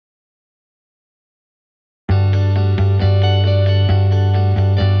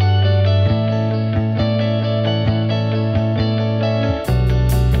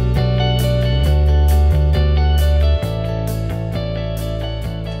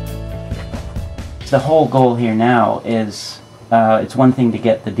The whole goal here now is, it's one thing to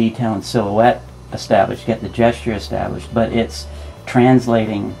get the detail and silhouette established, get the gesture established, but it's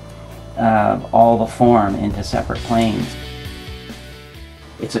translating all the form into separate planes.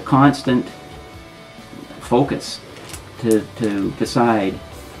 It's a constant focus to decide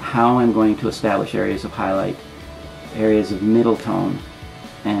how I'm going to establish areas of highlight, areas of middle tone,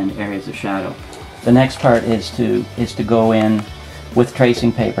 and areas of shadow. The next part is to go in with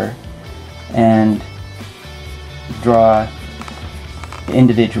tracing paper and draw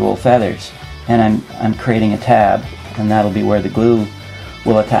individual feathers, and I'm creating a tab, and that'll be where the glue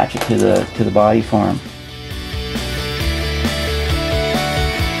will attach it to the body form.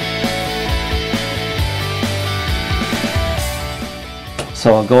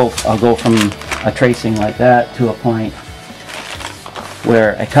 So I'll go from a tracing like that to a point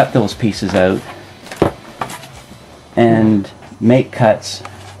where I cut those pieces out and make cuts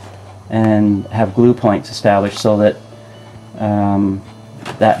and have glue points established so that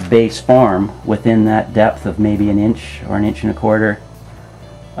that base form within that depth of maybe an inch or an inch and a quarter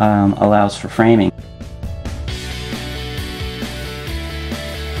allows for framing.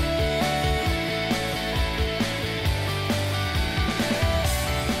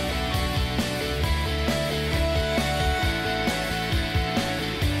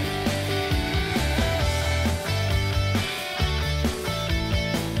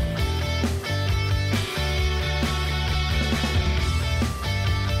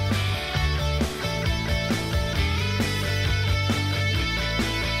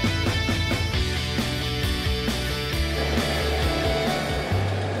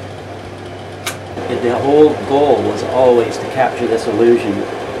 The whole goal was always to capture this illusion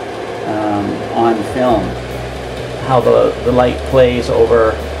on film, how the light plays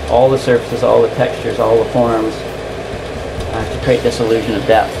over all the surfaces, all the textures, all the forms, to create this illusion of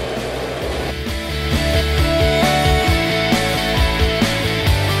depth.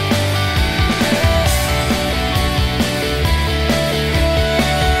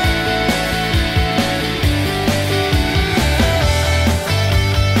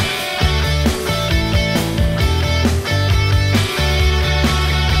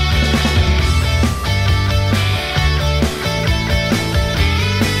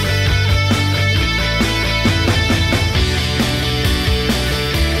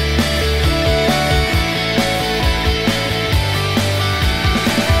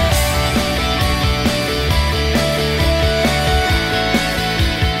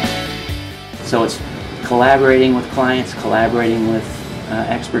 So it's collaborating with clients, collaborating with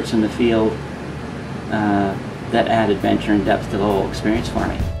experts in the field that add adventure and depth to the whole experience for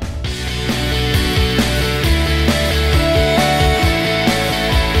me.